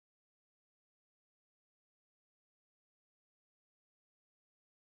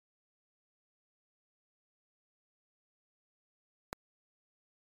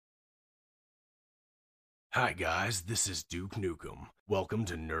Hi guys, this is Duke Nukem. Welcome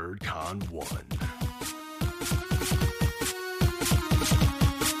to NerdCon 1.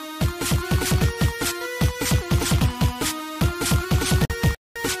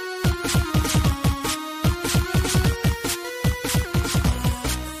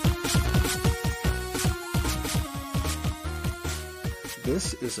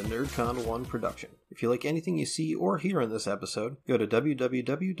 This is a NerdCon 1 production. If you like anything you see or hear in this episode, go to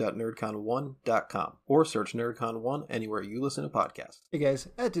www.nerdcon1.com or search NerdCon 1 anywhere you listen to podcasts. Hey guys,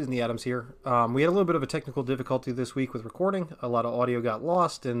 at Disney Adams here. We had a little bit of a technical difficulty this week with recording. A lot of audio got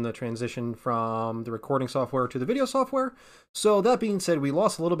lost in the transition from the recording software to the video software. So that being said, we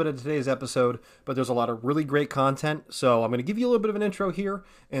lost a little bit of today's episode, but there's a lot of really great content. So I'm going to give you a little bit of an intro here,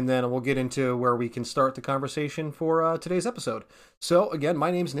 and then we'll get into where we can start the conversation for today's episode. So again,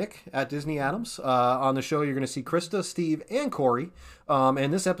 my name's Nick at Disney Adams. On the show, you're going to see Krista, Steve, and Corey.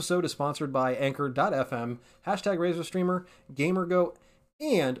 And this episode is sponsored by Anchor.fm, hashtag RazorStreamer, GamerGoat,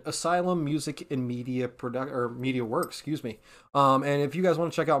 and Asylum Music and Media Media Works, excuse me. And if you guys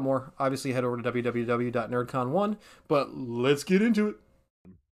want to check out more, obviously head over to www.nerdcon1. But let's get into it.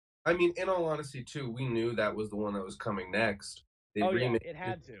 I mean, in all honesty, too, we knew that was the one that was coming next. Yeah, it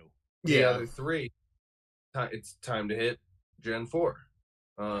had to. The other three. It's time to hit Gen 4.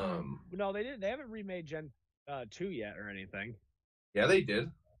 No, they didn't. They haven't remade Gen 2 yet or anything. Yeah, they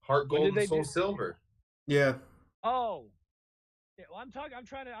did. Heart Gold and Soul Silver. Yeah. Oh. Yeah, well, I'm talking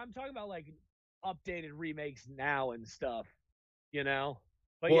about like updated remakes now and stuff, you know.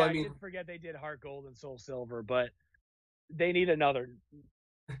 But I didn't forget they did Heart Gold and Soul Silver, but they need another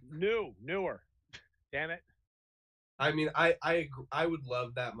newer. Damn it. I mean, I would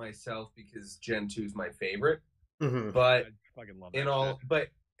love that myself because Gen 2 is my favorite. Mm-hmm. But I fucking love that. But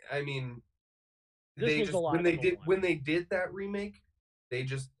I mean, when they did that remake, they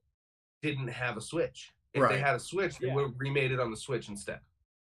just didn't have a Switch. If they had a Switch, they would have remade it on the Switch instead.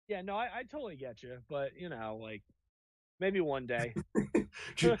 Yeah, no, I totally get you, but you know, like maybe one day.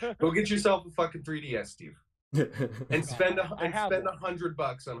 Go get yourself a fucking 3DS, Steve, and spend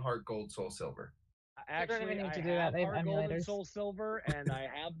 $100 on Heart Gold, Soul Silver. Actually, I have Heart Gold and Soul Silver, and I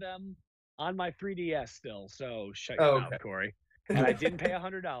have them on my 3DS still. So shut your mouth, Corey. And I didn't pay $100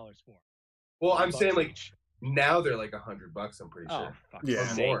 for them. Well, I'm saying like now they're like $100. I'm pretty sure.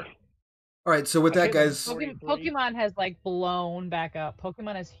 Yeah, more. All right, so with that, guys, Pokemon has like blown back up.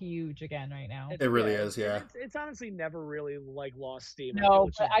 Pokemon is huge again right now. It really is, yeah. It's honestly never really like lost steam. No,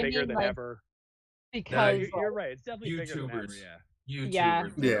 it's just bigger than ever. Because you're right. It's definitely bigger than ever. Yeah.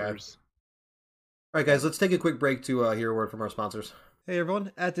 All right, guys, let's take a quick break to hear a word from our sponsors. Hey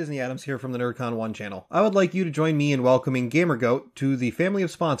everyone, at Disney Adams here from the NerdCon 1 channel. I would like you to join me in welcoming GamerGoat to the family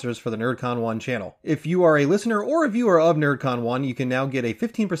of sponsors for the NerdCon 1 channel. If you are a listener or a viewer of NerdCon 1, you can now get a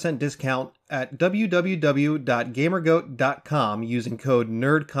 15% discount at www.gamergoat.com using code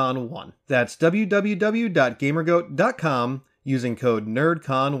NerdCon1. That's www.gamergoat.com using code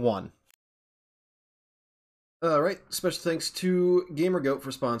NerdCon1. Alright, special thanks to GamerGoat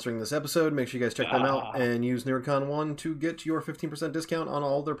for sponsoring this episode. Make sure you guys check them out and use NerdCon1 to get your 15% discount on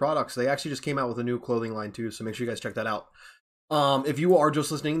all their products. They actually just came out with a new clothing line too, so make sure you guys check that out. If you are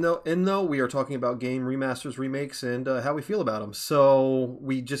just listening though, we are talking about game remasters, remakes, and how we feel about them. So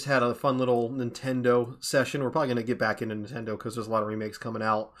we just had a fun little Nintendo session. We're probably going to get back into Nintendo because there's a lot of remakes coming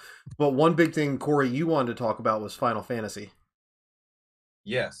out. But one big thing, Corey, you wanted to talk about was Final Fantasy.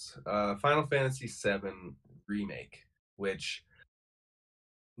 Yes, Final Fantasy VII Remake, which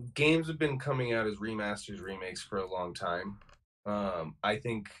games have been coming out as remasters, remakes for a long time. I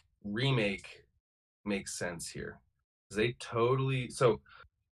think remake makes sense here. They totally... So,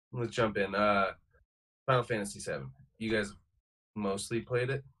 let's jump in. Final Fantasy VII. You guys mostly played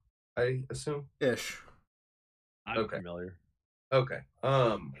it, I assume? Ish. I'm familiar. Okay.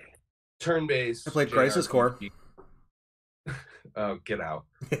 Turn-based... I played Crisis Core. Oh, get out.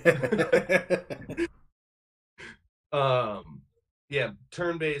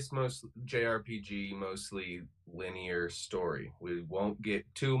 Turn-based, most JRPG, mostly linear story. We won't get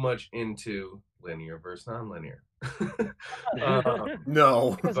too much into linear versus non-linear.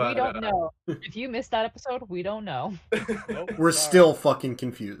 No. Because we don't know. If you missed that episode, we don't know. We're still fucking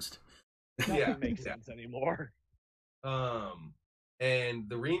confused. Nothing makes sense anymore. And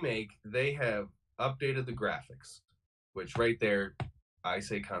the remake, they have updated the graphics, which right there, I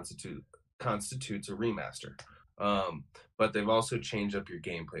say constitutes a remaster. But they've also changed up your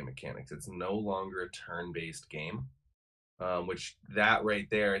gameplay mechanics. It's no longer a turn-based game, which that right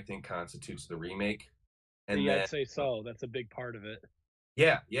there, I think, constitutes the remake. And I'd say so. That's a big part of it.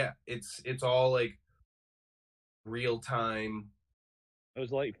 Yeah. It's all like real time. It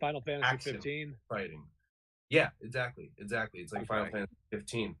was like Final Fantasy 15 fighting. Yeah, exactly. It's like Final Fantasy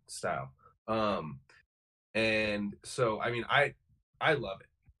 15 style. And so I mean, I love it.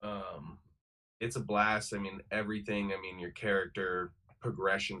 It's a blast. I mean, everything. I mean, your character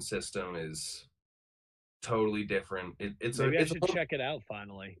progression system is totally different. Maybe I should check it out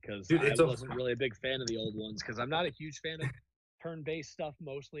finally, because I wasn't really a big fan of the old ones, because I'm not a huge fan of turn-based stuff,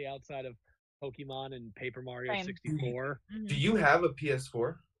 mostly outside of Pokemon and Paper Mario 64. Do you have a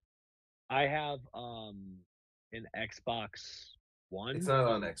PS4? I have an Xbox One. It's not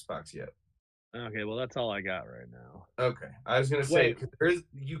on Xbox yet. Okay, well that's all I got right now. Okay, I was gonna say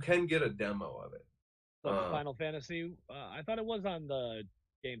you can get a demo of it. Final Fantasy. I thought it was on the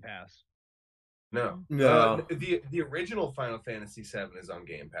Game Pass. No. The original Final Fantasy VII is on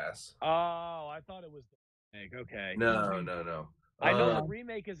Game Pass. Oh, I thought it was the remake. Okay. No. I know the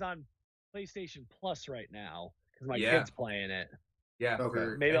remake is on PlayStation Plus right now because my kid's playing it. Yeah.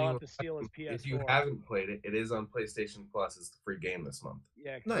 Okay. Maybe I'll have to steal his PS4. If you haven't played it, it is on PlayStation Plus. It's the free game this month.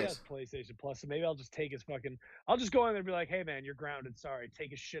 Yeah, because he has PlayStation Plus, so maybe I'll just take his fucking. I'll just go in there and be like, "Hey, man, you're grounded. Sorry, take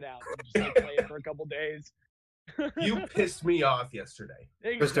his shit out and just like, play it for a couple days." You pissed me off yesterday.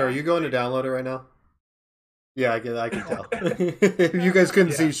 Krista, are you going to download it right now? Yeah, I can tell. If you guys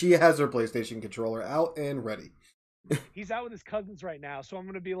couldn't see, she has her PlayStation controller out and ready. He's out with his cousins right now, so I'm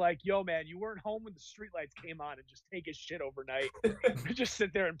gonna be like, "Yo, man, you weren't home when the streetlights came on, and just take his shit overnight. Just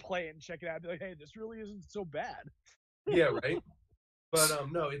sit there and play it and check it out. And be like, hey, this really isn't so bad." Yeah, right.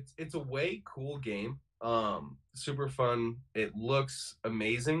 But no, it's a way cool game. Super fun. It looks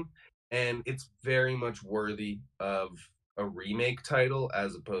amazing, and it's very much worthy of a remake title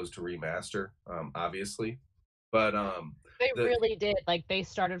as opposed to remaster. Obviously, but they really did. Like, they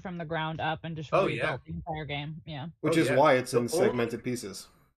started from the ground up and just rebuilt the entire game. Yeah. Which is why it's in segmented pieces.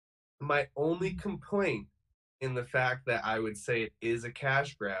 My only complaint in the fact that I would say it is a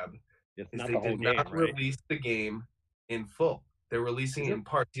cash grab is they did not release the game in full. They're releasing it in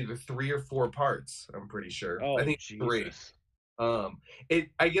parts, either 3 or 4 parts, I'm pretty sure. I think 3.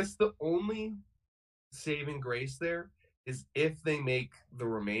 I guess the only saving grace there is if they make the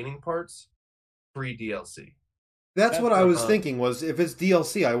remaining parts free DLC. That's what I was thinking, was if it's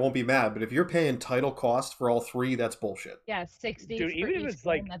DLC, I won't be mad, but if you're paying title cost for all 3, that's bullshit. Yeah, 60. Dude, even if it's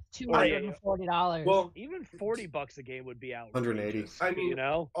like that's $240. Well, even $40 a game would be outrageous. 180. I mean,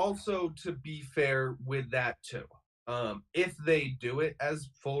 also to be fair with that too, if they do it as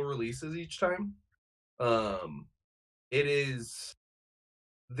full releases each time, it is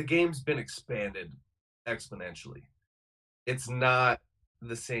the game's been expanded exponentially. It's not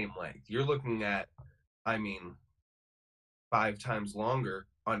the same length. You're looking at, 5 times longer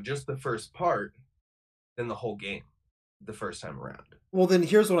on just the first part than the whole game the first time around. Well, then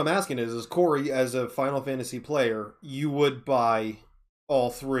here's what I'm asking is Corey, as a Final Fantasy player, you would buy all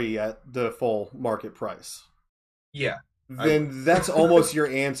 3 at the full market price. Yeah. Then that's almost your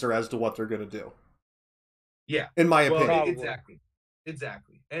answer as to what they're going to do. Yeah. In my opinion.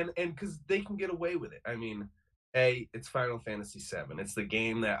 Exactly. And because they can get away with it. I mean, it's Final Fantasy VII. It's the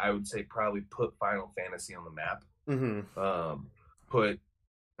game that I would say probably put Final Fantasy on the map. Mm-hmm.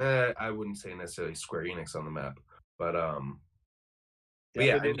 I wouldn't say necessarily Square Enix on the map, but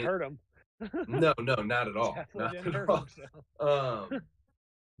didn't hurt them. no, not at all. Not didn't at hurt all. Them,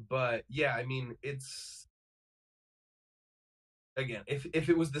 but yeah, I mean, it's again, if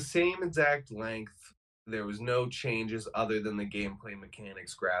it was the same exact length, there was no changes other than the gameplay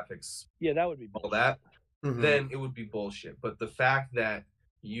mechanics, graphics, that would be all that. Then it would be bullshit. But the fact that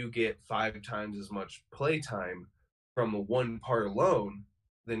you get 5 times as much playtime from the one part alone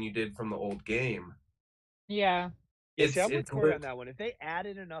than you did from the old game. Yeah. I'm with Corey on that one. If they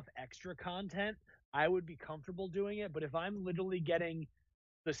added enough extra content, I would be comfortable doing it. But if I'm literally getting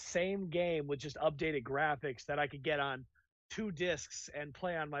the same game with just updated graphics that I could get on 2 discs and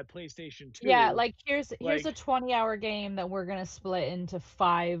play on my PlayStation 2. Yeah, like here's a 20-hour game that we're gonna split into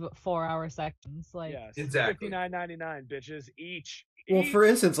 5 4-hour sections. Like, exactly. $59.99, bitches each. Well, for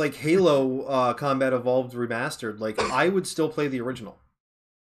instance, like Halo Combat Evolved Remastered, like I would still play the original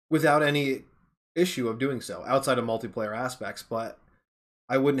without any issue of doing so, outside of multiplayer aspects, but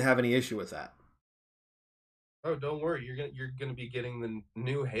I wouldn't have any issue with that. Oh, don't worry, you're gonna be getting the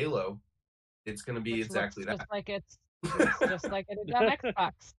new Halo. It's gonna be exactly that. It's just like it is on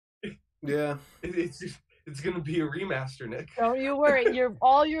Xbox. Yeah. It's gonna be a remaster, Nick. Don't you worry.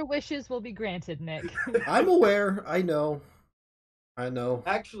 All your wishes will be granted, Nick. I'm aware. I know.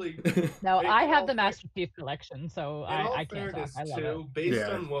 Actually, no, I have the Master Chief Collection, so I can't talk. I love it. Based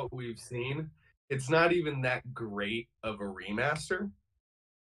on what we've seen, it's not even that great of a remaster.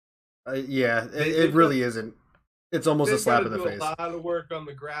 It really isn't. It's almost a slap in the do face. A lot of work on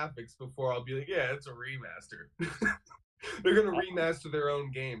the graphics before I'll be like, yeah, it's a remaster. They're gonna remaster their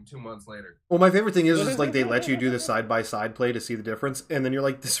own game 2 months later. Well, my favorite thing is like they let you do the side-by-side play to see the difference, and then you're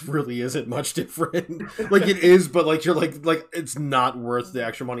like, this really isn't much different. Like it is, but like you're like it's not worth the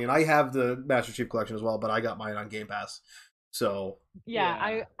extra money. And I have the Master Chief Collection as well, but I got mine on Game Pass. So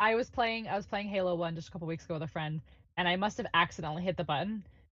yeah. I was playing Halo 1 just a couple weeks ago with a friend, and I must have accidentally hit the button.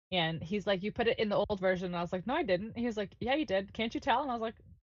 And he's like, "You put it in the old version," and I was like, "No, I didn't." He was like, "Yeah, you did. Can't you tell?" And I was like,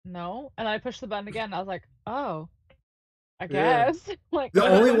 "No." And I pushed the button again, and I was like, "Oh, I guess." Yeah. Like the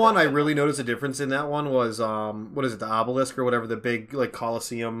only one I really noticed a difference in that one was what is it, the obelisk or whatever, the big like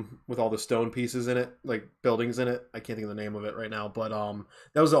Colosseum with all the stone pieces in it, like buildings in it. I can't think of the name of it right now, but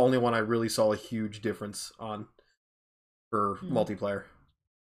that was the only one I really saw a huge difference on for multiplayer.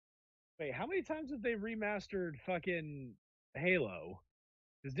 Wait, how many times have they remastered fucking Halo?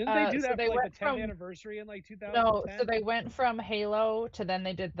 Didn't they do that for like the 10th anniversary in like 2010? No, so they went from Halo to then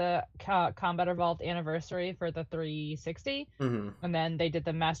they did the Combat Evolved Anniversary for the 360, and then they did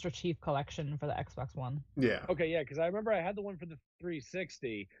the Master Chief Collection for the Xbox One. Yeah. Okay, yeah, because I remember I had the one for the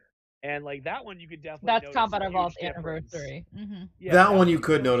 360, and like that one you could definitely. That's Combat Evolved Anniversary. Yeah, that one you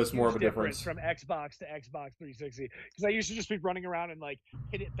could notice more of a difference from Xbox to Xbox 360, because I used to just be running around and like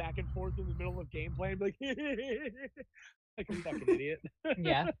hit it back and forth in the middle of gameplay and be like. Like a fucking idiot.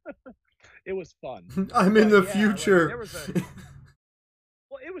 Yeah. It was fun. I'm in the future. Like,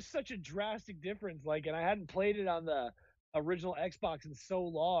 well, it was such a drastic difference. Like, and I hadn't played it on the original Xbox in so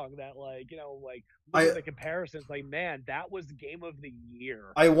long that, like, you know, like looking at the comparisons, like, man, that was the game of the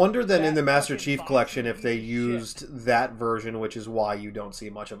year. I wonder then in the Master Chief Collection if they used that version, which is why you don't see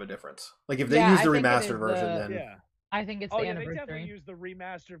much of a difference. Like, if they used the remastered version, then yeah, I think it's the anniversary. They definitely used the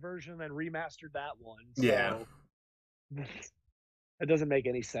remastered version and then remastered that one. So. Yeah. It doesn't make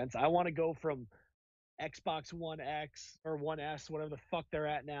any sense. I want to go from Xbox One X or One S, whatever the fuck they're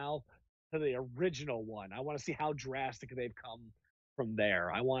at now, to the original one. I want to see how drastic they've come from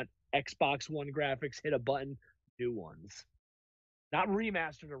there. I want Xbox One graphics, hit a button, new ones. Not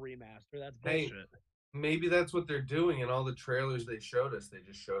remaster to remaster. That's bullshit. Hey, maybe that's what they're doing in all the trailers they showed us. They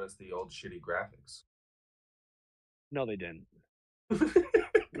just showed us the old shitty graphics. No, they didn't.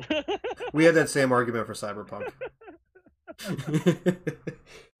 We had that same argument for Cyberpunk.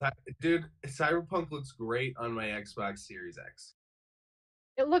 Dude, Cyberpunk looks great on my Xbox Series X.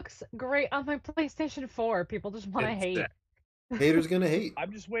 It looks great on my PlayStation 4. People just want to hate. Haters gonna hate.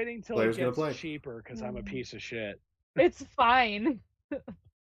 I'm just waiting till it gets cheaper because I'm a piece of shit. It's fine.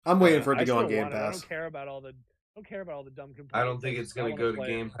 I'm waiting for it to go on Game Pass. I don't care about all the dumb complaints. I don't think it's gonna go to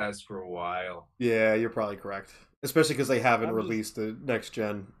Game Pass for a while. Yeah, you're probably correct. Especially because they haven't released the next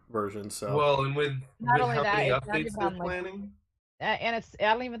gen version. So well, and with how many updates they're planning, and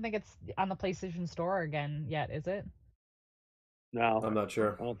I don't even think it's on the PlayStation Store again yet, is it? No, I'm not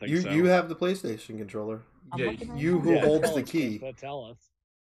sure. I don't think you so. You have the PlayStation controller. Yeah, you who holds the key. Tell us.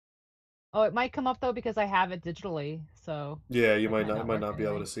 Oh, it might come up though because I have it digitally. So yeah, you might not be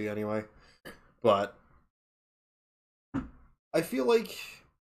able to see anyway. But I feel like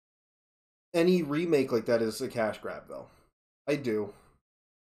any remake like that is a cash grab, though. I do.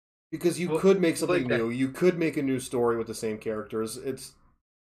 Because you could make something new. You could make a new story with the same characters. It's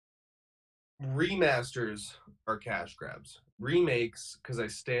remasters are cash grabs. Remakes, because I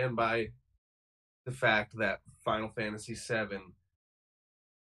stand by the fact that Final Fantasy VII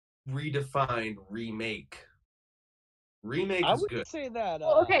redefined remake. Remake is good. I would say that.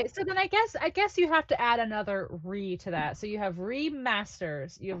 Okay, so then I guess you have to add another re to that. So you have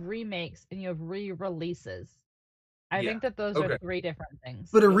remasters, you have remakes, and you have re-releases. I think that those are three different things.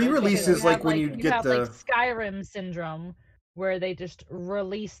 But a re-release is like when you get the like Skyrim syndrome, where they just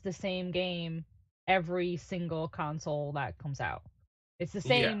release the same game every single console that comes out. It's the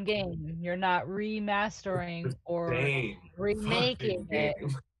same game. You're not remastering or remaking it.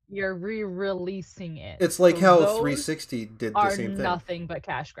 You're re-releasing it. It's like how 360 did the same thing. Nothing but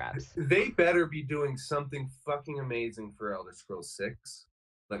cash grabs. They better be doing something fucking amazing for Elder Scrolls 6.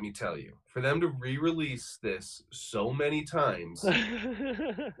 Let me tell you. For them to re-release this so many times,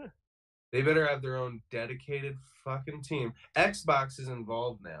 they better have their own dedicated fucking team. Xbox is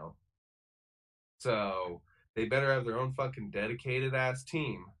involved now. So they better have their own fucking dedicated ass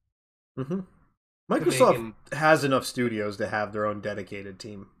team. Mm-hmm. Microsoft has enough studios to have their own dedicated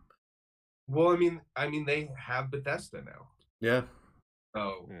team. Well, I mean, they have Bethesda now. Yeah.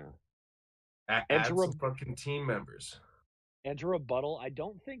 Oh. Yeah. Add some fucking team members. And to rebuttal, I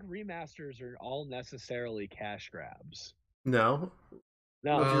don't think remasters are all necessarily cash grabs. No.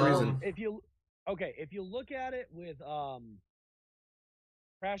 No. What's your reason? If you look at it with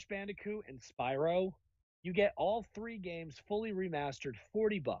Crash Bandicoot and Spyro, You get all 3 games fully remastered,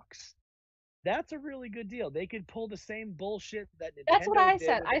 $40. That's a really good deal. They could pull the same bullshit that Nintendo That's what I did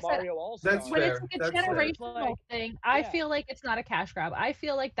said. with I the said Mario All-Stars. when it's like a generational thing, I yeah. feel like it's not a cash grab. I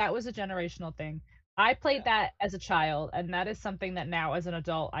feel like that was a generational thing. I played that as a child, and that is something that now as an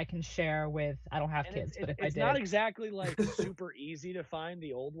adult I can share with. I don't have kids, but if I did, it's not exactly like super easy to find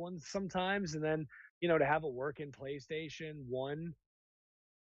the old ones sometimes, and then to have a working PlayStation 1.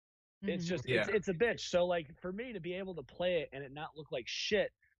 It's just it's a bitch. So like for me to be able to play it and it not look like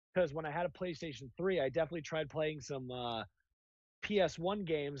shit, because when I had a PlayStation 3, I definitely tried playing some PS1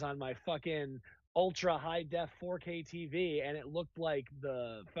 games on my fucking ultra high def 4K TV, and it looked like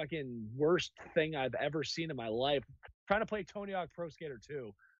the fucking worst thing I've ever seen in my life. Trying to play Tony Hawk Pro Skater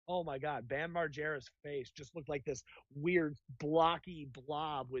 2. Oh my god, Bam Margera's face just looked like this weird blocky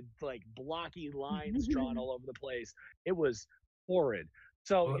blob with like blocky lines drawn all over the place. It was horrid.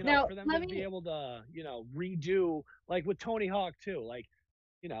 So, now, for them to be able to, redo, like with Tony Hawk too, like,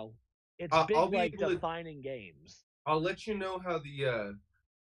 it's big, defining games. I'll let you know how the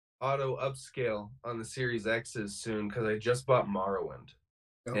auto upscale on the Series X is soon, because I just bought Morrowind.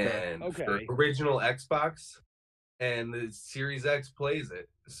 And for original Xbox, and the Series X plays it,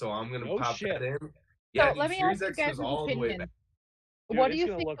 so I'm gonna pop that in. Yeah, so let me Series ask X goes all the way back. Dude, what do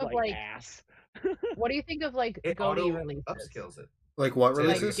you think of like ass? What do you think of like GOTY releases? Upscales it. Like what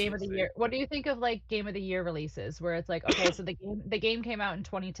releases? Like Game of the Year. What do you think of like Game of the Year releases, where it's like, okay, so the game came out in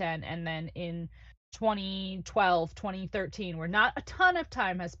 2010, and then in 2012, 2013, where not a ton of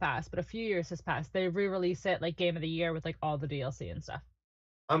time has passed, but a few years has passed, they re-release it like Game of the Year with like all the DLC and stuff.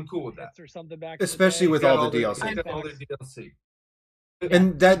 I'm cool with that. Or something back, especially with all the DLC. All the DLC.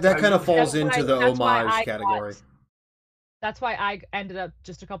 And that kind of falls into the homage category. That's why I ended up,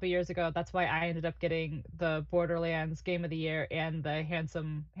 just a couple years ago, that's why I ended up getting the Borderlands Game of the Year and the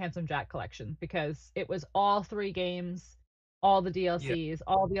Handsome Jack collection, because it was all 3 games, all the DLCs,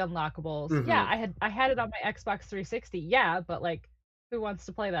 all the unlockables. Mm-hmm. Yeah, I had it on my Xbox 360. Yeah, but like, who wants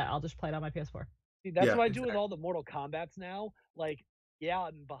to play that? I'll just play it on my PS4. See, that's what I do with all the Mortal Kombats now. Like, yeah,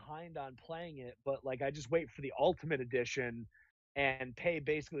 I'm behind on playing it, but like I just wait for the Ultimate Edition and pay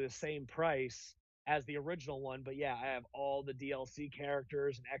basically the same price as the original one. But yeah, I have all the DLC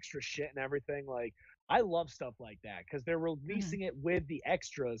characters and extra shit and everything. Like, I love stuff like that because they're releasing it with the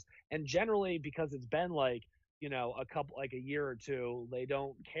extras, and generally because it's been like, a year or two, they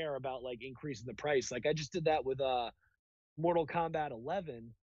don't care about like increasing the price. Like I just did that with Mortal Kombat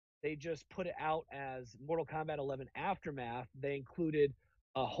 11. They just put it out as Mortal Kombat 11 Aftermath. They included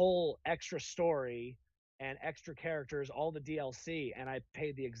a whole extra story and extra characters, all the DLC, and I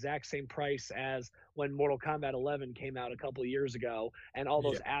paid the exact same price as when Mortal Kombat 11 came out a couple of years ago, and all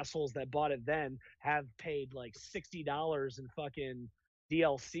those assholes that bought it then have paid like $60 in fucking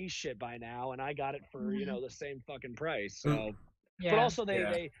DLC shit by now, and I got it for the same fucking price. So, but also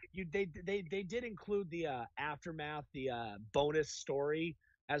they did include the Aftermath, the bonus story,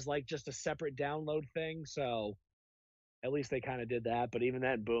 as like just a separate download thing. So at least they kind of did that. But even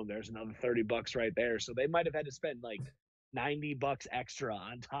then, boom, there's another $30 right there. So they might have had to spend like $90 extra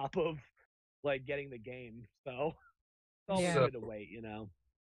on top of like getting the game. So it's all good to wait,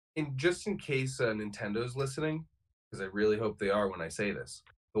 And just in case Nintendo's listening, because I really hope they are when I say this,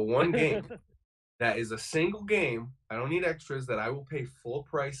 the one game that is a single game, I don't need extras, that I will pay full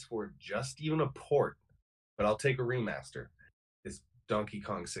price for, just even a port, but I'll take a remaster, is Donkey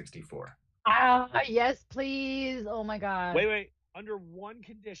Kong 64. Yes, please. Oh my god. Wait. Under one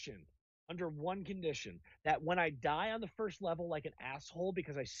condition, that when I die on the first level like an asshole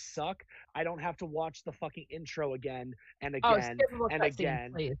because I suck, I don't have to watch the fucking intro again and again and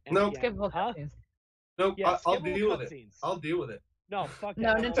again. No, skippable cutscenes. Nope, I'll deal with it. I'll deal with it. No, fuck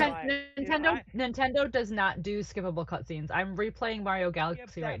no, Nintendo does not do skippable cutscenes. I'm replaying Mario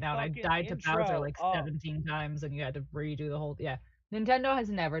Galaxy right now, and I died to Bowser like 17 times, and you had to redo the whole. Yeah, Nintendo has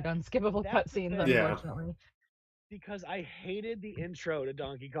never done skippable cutscenes, unfortunately. Because I hated the intro to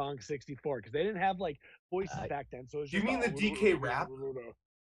Donkey Kong 64 because they didn't have like voices back then. So it was just, you mean the DK rap?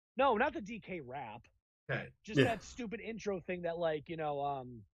 No, not the DK rap. Okay. Just that stupid intro thing that like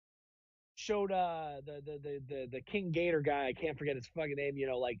showed the King Gator guy. I can't forget his fucking name.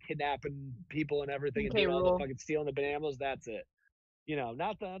 Like kidnapping people and everything and doing all the fucking stealing the bananas. That's it.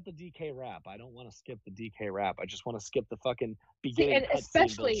 Not the DK rap. I don't want to skip the DK rap. I just want to skip the fucking beginning. And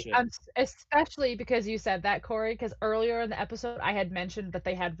especially because you said that, Corey, because earlier in the episode I had mentioned that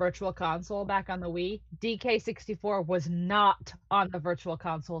they had Virtual Console back on the Wii. DK64 was not on the Virtual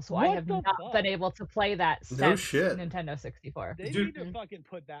Console, so I have not been able to play that since Nintendo 64. They need to fucking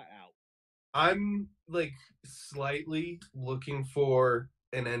put that out. I'm like slightly looking for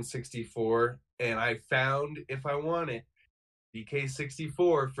an N64 and I found, if I want it,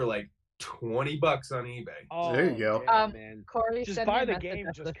 DK64 for like $20 on eBay. Oh, there you go. Damn, man. Corey, just send buy me a the message game.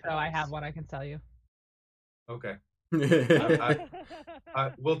 after Just the show. I have one I can tell you. Okay. All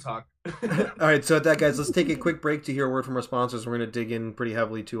We'll talk. right, so at that, guys, let's take a quick break to hear a word from our sponsors. We're going to dig in pretty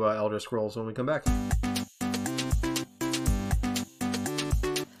heavily to Elder Scrolls when we come back.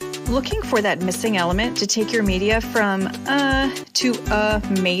 Looking for that missing element to take your media from to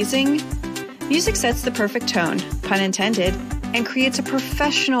amazing? Music sets the perfect tone, pun intended, and creates a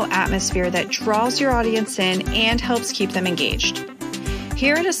professional atmosphere that draws your audience in and helps keep them engaged.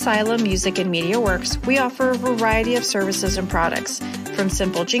 Here at Asylum Music and Media Works, we offer a variety of services and products, from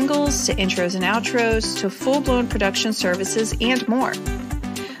simple jingles to intros and outros to full-blown production services and more.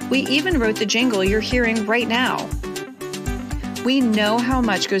 We even wrote the jingle you're hearing right now. We know how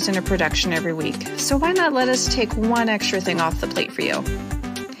much goes into production every week, so why not let us take one extra thing off the plate for you?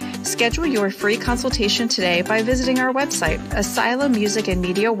 Schedule your free consultation today by visiting our website,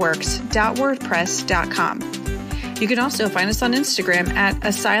 asylummusicandmediaworks.wordpress.com. You can also find us on Instagram at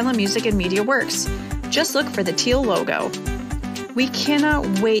Asylum Music and Media Works. Just look for the teal logo. We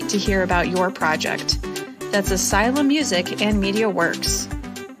cannot wait to hear about your project. That's Asylum Music and Media Works.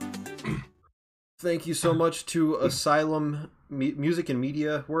 Thank you so much to Asylum Music and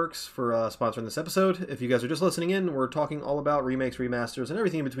Media Works for sponsoring this episode. If you guys are just listening in, we're talking all about remakes, remasters, and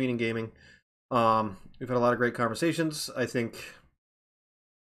everything in between in gaming. We've had a lot of great conversations. I think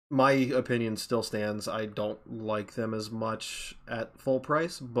my opinion still stands. I don't like them as much at full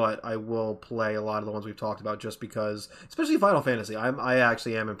price, but I will play a lot of the ones we've talked about just because, especially Final Fantasy. I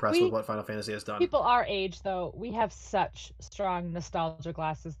actually am impressed with what Final Fantasy has done. People our age, though, we have such strong nostalgia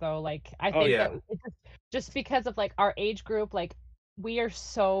glasses, though. Like, I think that it's just because of, like, our age group, like, we are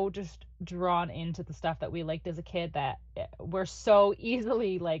so just drawn into the stuff that we liked as a kid that we're so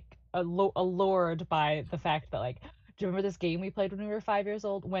easily, like, allured by the fact that, like, do you remember this game we played when we were 5 years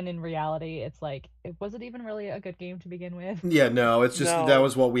old? When in reality, it's like, it wasn't even really a good game to begin with. Yeah, no, it's just that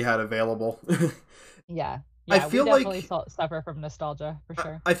was what we had available. Yeah, I feel we definitely like suffer from nostalgia for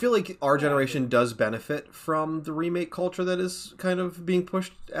sure. I feel like our generation does benefit from the remake culture that is kind of being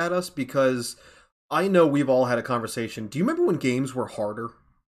pushed at us, because I know we've all had a conversation. Do you remember when games were harder?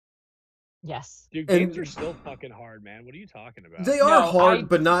 Yes. Dude, games are still fucking hard, man. What are you talking about? They are hard,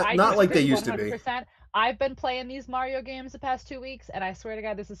 but not like they used to be. I've been playing these Mario games the past 2 weeks, and I swear to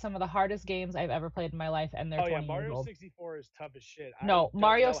God, this is some of the hardest games I've ever played in my life, and they're 20 years Mario old. 64 is tough as shit. No,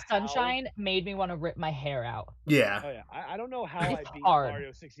 Mario Sunshine made me want to rip my hair out. Yeah. Oh yeah, I don't know how I beat hard.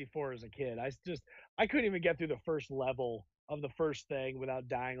 Mario 64 as a kid. I couldn't even get through the first level of the first thing without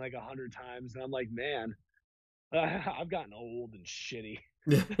dying like 100 times, and I'm like, man, I've gotten old and shitty.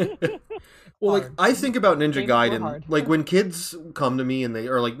 Well, like, I think about Ninja Gaiden, like, when kids come to me and they,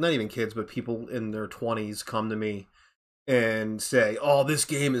 or like, not even kids, but people in their 20s come to me and say, oh, this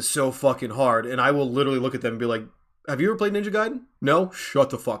game is so fucking hard, and I will literally look at them and be like, have you ever played Ninja Gaiden? No?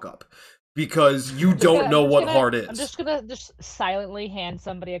 Shut the fuck up. Because you don't know what hard is. I'm just gonna silently hand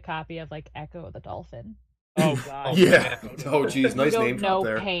somebody a copy of, like, Echo the Dolphin. Oh god. Yeah. Oh jeez, nice name drop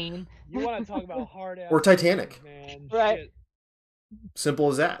there. Pain. You want to talk about hard ass or Titanic, man? Right. Shit. Simple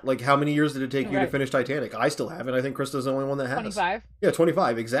as that. Like, how many years did it take you to finish Titanic? I still haven't. I think Krista's the only one that has. 25. Yeah,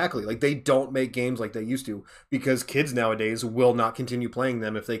 25, exactly. Like, they don't make games like they used to, because kids nowadays will not continue playing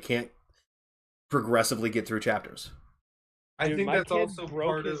them if they can't progressively get through chapters. I think that's also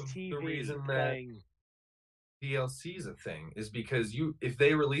part of TV the reason playing... that DLC is a thing, is because if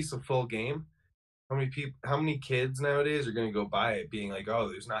they release a full game, how many kids nowadays are going to go buy it being like, oh,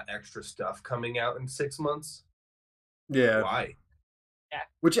 there's not extra stuff coming out in 6 months? Yeah. Why? Yeah.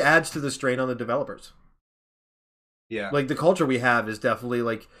 Which adds to the strain on the developers. Yeah. Like, the culture we have is definitely,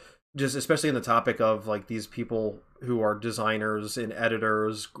 like, just especially in the topic of, like, these people who are designers and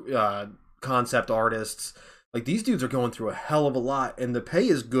editors, concept artists. Like, these dudes are going through a hell of a lot, and the pay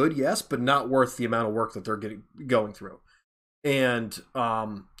is good, yes, but not worth the amount of work that they're going through. And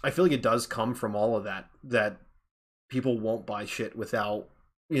I feel like it does come from all of that people won't buy shit without,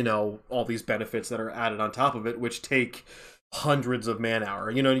 you know, all these benefits that are added on top of it, which take hundreds of man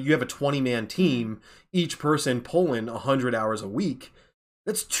hour. You know, you have a 20-man team, each person pulling 100 hours a week.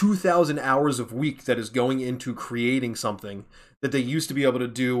 That's 2,000 hours of week that is going into creating something that they used to be able to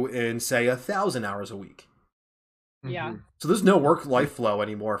do in, say, 1,000 hours a week. Yeah. So there's no work-life flow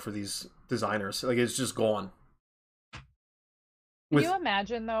anymore for these designers. Like, it's just gone. Can you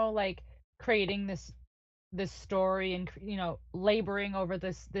imagine, though, like, creating this story and, you know, laboring over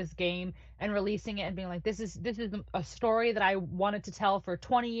this game and releasing it and being like, this is a story that I wanted to tell for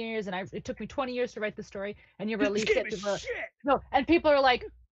 20 years, and it took me 20 years to write the story, and you release it. No, and people are like,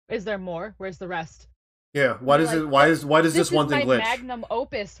 is there more? Where's the rest? Yeah, why does it? Why does this one thing glitch? This is my magnum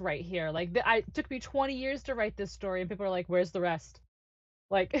opus right here. Like, it took me 20 years to write this story, and people are like, "Where's the rest?"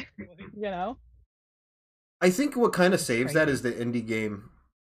 Like, you know. I think what kind of saves that is the indie game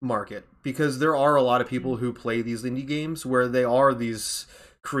market, because there are a lot of people who play these indie games where they are these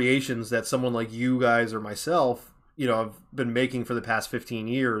creations that someone like you guys or myself, you know, have been making for the past 15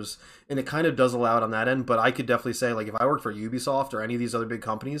 years, and it kind of does allow it on that end. But I could definitely say, like, if I worked for Ubisoft or any of these other big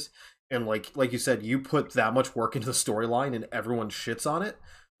companies, and like you said, you put that much work into the storyline and everyone shits on it,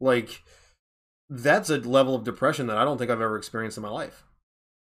 like, that's a level of depression that I don't think I've ever experienced in my life.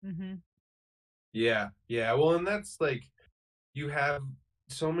 Mm-hmm. Yeah. Well, and that's like, you have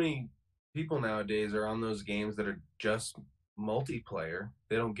so many people nowadays are on those games that are just multiplayer.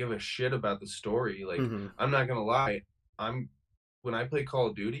 They don't give a shit about the story. Like, I'm not gonna lie, when I play Call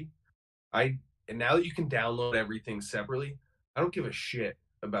of Duty, and now that you can download everything separately, I don't give a shit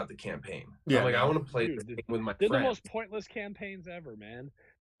about the campaign. Yeah, I'm like, I want to play this game with my friends. They're the most pointless campaigns ever, man.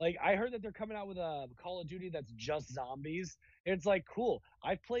 Like, I heard that they're coming out with a Call of Duty that's just zombies. It's like, cool.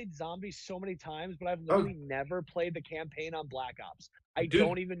 I've played zombies so many times, but I've literally never played the campaign on Black Ops. I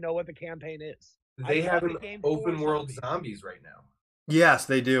don't even know what the campaign is. They have an open world zombies right now. Yes,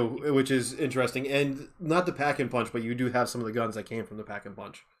 they do, which is interesting. And not the Pack and Punch, but you do have some of the guns that came from the Pack and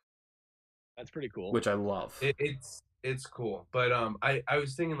Punch. That's pretty cool. Which I love. It's cool. But I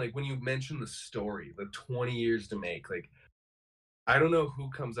was thinking, like, when you mentioned the story, the 20 years to make, like, I don't know who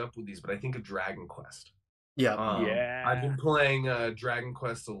comes up with these, but I think of Dragon Quest. Yeah. I've been playing Dragon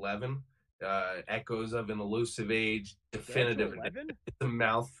Quest 11, Echoes of an Elusive Age, Definitive. It's a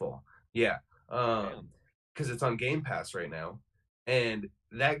mouthful. Yeah. Because it's on Game Pass right now. And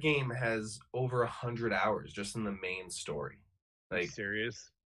that game has over 100 hours just in the main story. Like,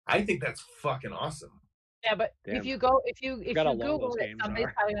 serious? I think that's fucking awesome. Yeah, but if you Google it, somebody's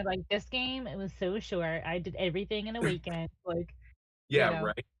probably like, this game, it was so short. I did everything in a weekend. Like, yeah,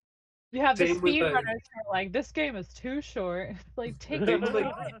 right. You have the speedrunners who are like, this game is too short. It's like, take it.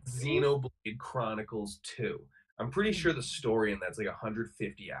 Like Xenoblade Chronicles 2. I'm pretty sure the story in that's like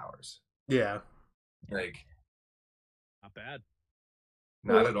 150 hours. Yeah. Like, not bad.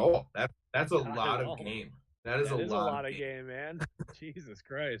 Not at all. That's a lot of game. That is a lot of game, man. Jesus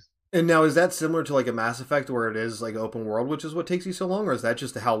Christ. And now, is that similar to like a Mass Effect where it is like open world, which is what takes you so long, or is that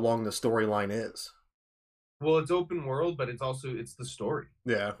just how long the storyline is? Well, it's open world, but it's the story.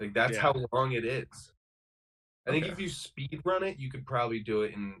 Yeah. Like, that's how long it is. I think if you speed run it, you could probably do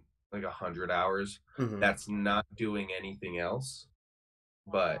it in like 100 hours. That's not doing anything else.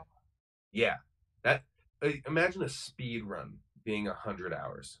 But yeah, imagine a speed run being 100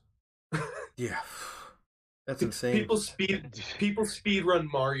 hours. Yeah. That's insane. People speed run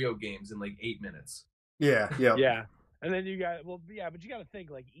Mario games in like 8 minutes. Yeah. Yeah. And then you got but you got to think,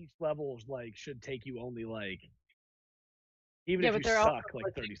 like, each level should take you only like, even if you suck,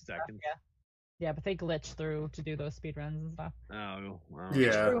 like 30 seconds. Yeah, but they glitch through to do those speed runs and stuff. Oh, wow.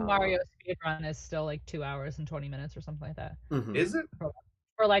 Yeah. True Mario speed run is still like 2 hours and 20 minutes or something like that. Is it? For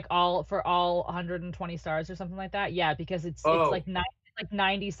all 120 stars or something like that. Yeah, because it's like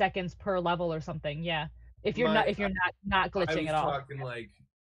 90 seconds per level or something. Yeah. If you're not glitching at all. I was talking like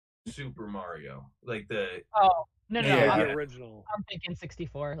Super Mario, like the No, the original. I'm thinking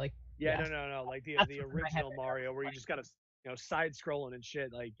 64. Like, no, like the original Mario, where you just gotta side scrolling and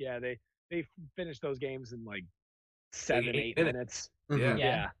shit. Like, they finished those games in like 7-8 minutes.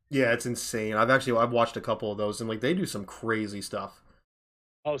 Yeah, it's insane. I've watched a couple of those, and like they do some crazy stuff.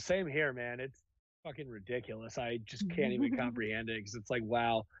 Oh, same here, man. It's fucking ridiculous. I just can't even comprehend it, because it's like,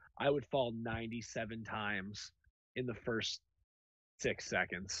 wow, I would fall 97 times in the first 6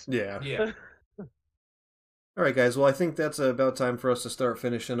 seconds. Yeah. All right, guys. Well, I think that's about time for us to start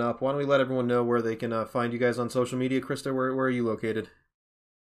finishing up. Why don't we let everyone know where they can find you guys on social media? Krista, where are you located?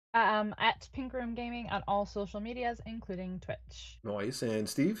 At Pink Room Gaming on all social medias, including Twitch. Nice. And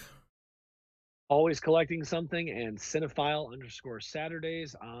Steve? Always collecting something, and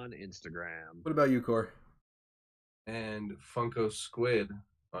Cinephile_Saturdays on Instagram. What about you, Core? And Funko Squid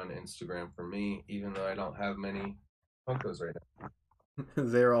on Instagram for me, even though I don't have many Funkos right now.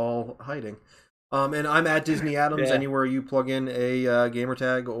 They're all hiding. And I'm at Disney Adams, anywhere you plug in a gamer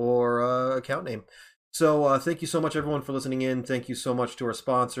tag or account name. So thank you so much, everyone, for listening in. Thank you so much to our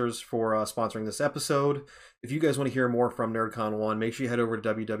sponsors for sponsoring this episode. If you guys want to hear more from NerdCon 1, make sure you head over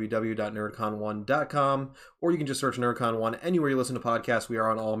to www.nerdcon1.com, or you can just search NerdCon 1 anywhere you listen to podcasts. We are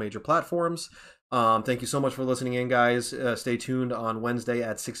on all major platforms. Thank you so much for listening in, guys. Stay tuned on Wednesday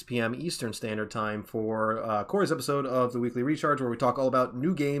at 6 p.m. Eastern Standard Time for Corey's episode of the Weekly Recharge, where we talk all about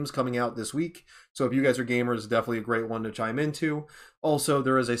new games coming out this week. So if you guys are gamers, definitely a great one to chime into. Also,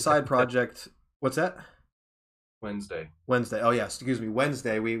 there is a side project... What's that? Wednesday. Oh, yeah. Excuse me.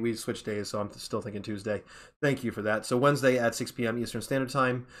 Wednesday. We switched days, so I'm still thinking Tuesday. Thank you for that. So Wednesday at 6 p.m. Eastern Standard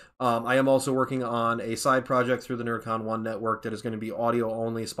Time. I am also working on a side project through the NerdCon 1 network that is going to be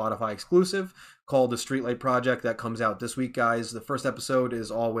audio-only Spotify exclusive called the Streetlight Project. That comes out this week, guys. The first episode is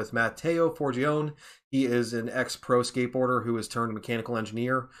all with Matteo Forgione. He is an ex-pro skateboarder who has turned mechanical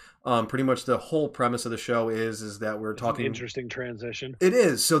engineer. Pretty much the whole premise of the show is that we're talking... Interesting transition. It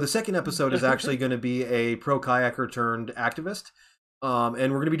is. So the second episode is actually going to be a pro kayaker turned activist. And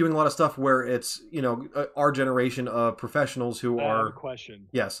we're going to be doing a lot of stuff where it's, our generation of professionals who I have are... a question.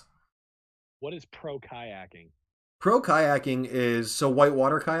 Yes. What is pro kayaking? Pro kayaking is... So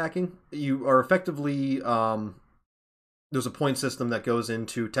whitewater kayaking, you are effectively... there's a point system that goes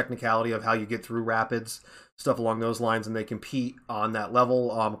into technicality of how you get through rapids, stuff along those lines, and they compete on that level.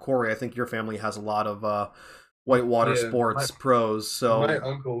 Corey, I think your family has a lot of whitewater sports pros. So my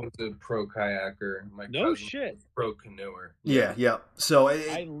uncle was a pro kayaker. My no shit. Was a pro canoer. Yeah. So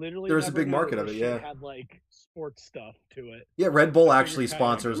I literally there's a big market of it. Yeah, had like sports stuff to it. Yeah, Red Bull actually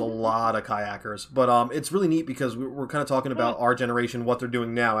sponsors a lot of kayakers, but it's really neat because we're kind of talking about our generation, what they're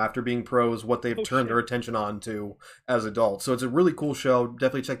doing now after being pros, what they've turned their attention on to as adults. So it's a really cool show.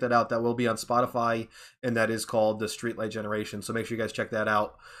 Definitely check that out. That will be on Spotify, and that is called The Streetlight Generation. So make sure you guys check that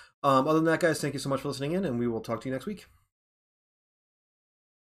out. Other than that, guys, thank you so much for listening in, and we will talk to you next week.